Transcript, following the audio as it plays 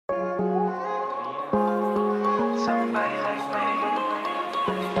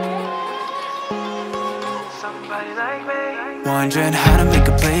Wondering how to make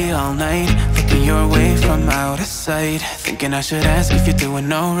a play all night, looking your way from out of sight, thinking I should ask if you're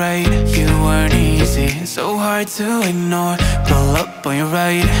doing alright. You weren't easy, so hard to ignore. Pull up on your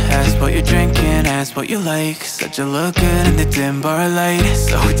right, ask what you're drinking, ask what you like. Said you look good in the dim bar light,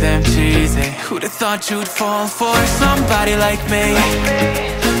 so damn cheesy. Who'd have thought you'd fall for somebody like me?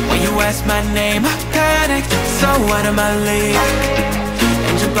 When you asked my name, I panicked, so out of my league.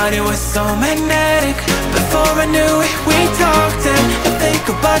 And your body was so magnetic. Before I knew it, we talked, and I think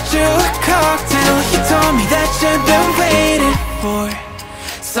about you a cocktail. You told me that you've been waiting for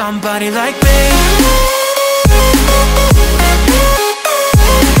somebody like me.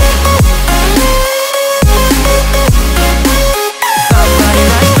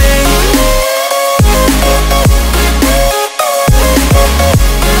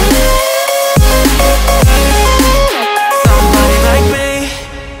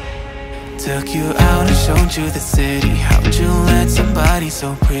 Took you out and showed you the city. How'd you let somebody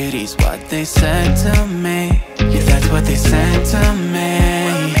so pretty's what they said to me? Yeah, that's what they said to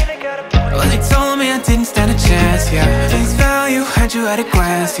me. Well, they told me I didn't stand a chance, yeah. Face value, had you at a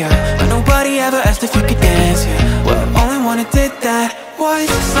glance, yeah. But nobody ever asked if you could dance, yeah. Well, only one who did that was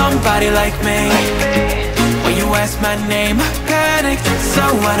somebody like me. When you asked my name, I panicked, so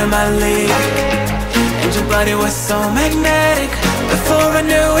out of my league. And your body was so magnetic. Before I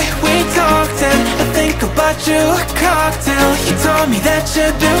knew it, we talked, and I think about you a cocktail. You told me that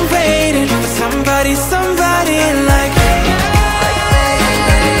you've been waiting for somebody, somebody like me.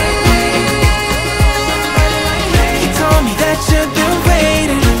 You told me that you've been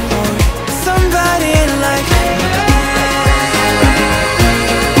waiting for somebody like me.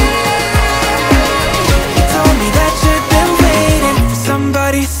 You told me that you've been waiting for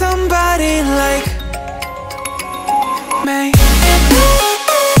somebody, somebody like me.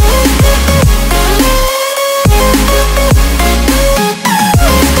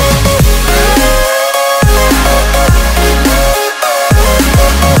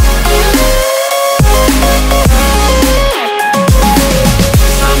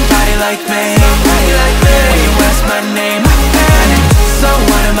 Like me, somebody like me. When you asked my name, I panicked, so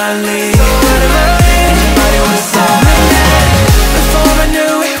out of my league. And your body was so magnetic. Before I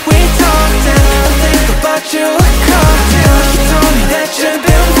knew it, we talked, and I think about you a cocktail. You told me that you've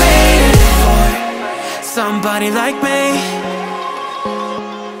been waiting for somebody like me.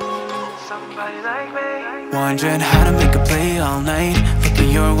 Somebody like me. Wondering how to make a play all night, looking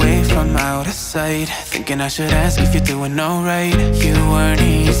your way from out of sight, thinking I should ask if you're doing alright. You weren't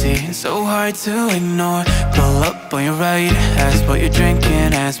easy, so hard to ignore. Pull up on your right, ask what you're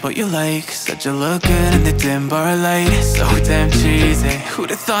drinking, ask what you like. Said you look good in the dim bar light, so damn cheesy. Who'd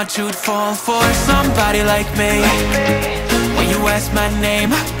have thought you'd fall for somebody like me? When you asked my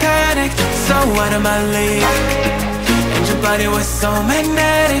name, I panicked, so out of my league. And your body was so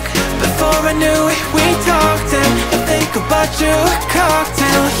magnetic. Before I knew it, we talked, and I think about you a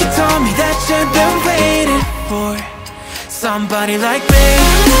cocktail. You told me that you've been waiting for somebody like me.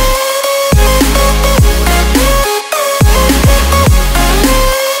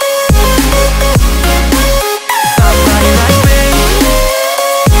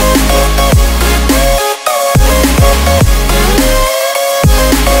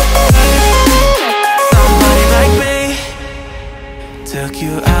 Took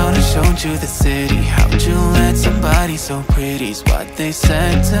you out and showed you the city. How'd you let somebody so pretty's what they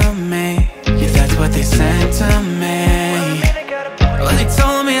said to me? Yeah, that's what they said to me. Well, they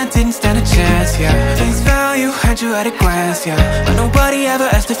told me I didn't stand a chance, yeah. Face value, had you at a glance, yeah. But nobody ever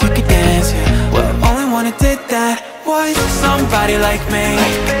asked if you could dance, yeah. Well, only one who did that was somebody like me.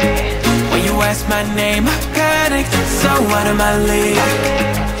 When you asked my name, I panicked, so out of my league.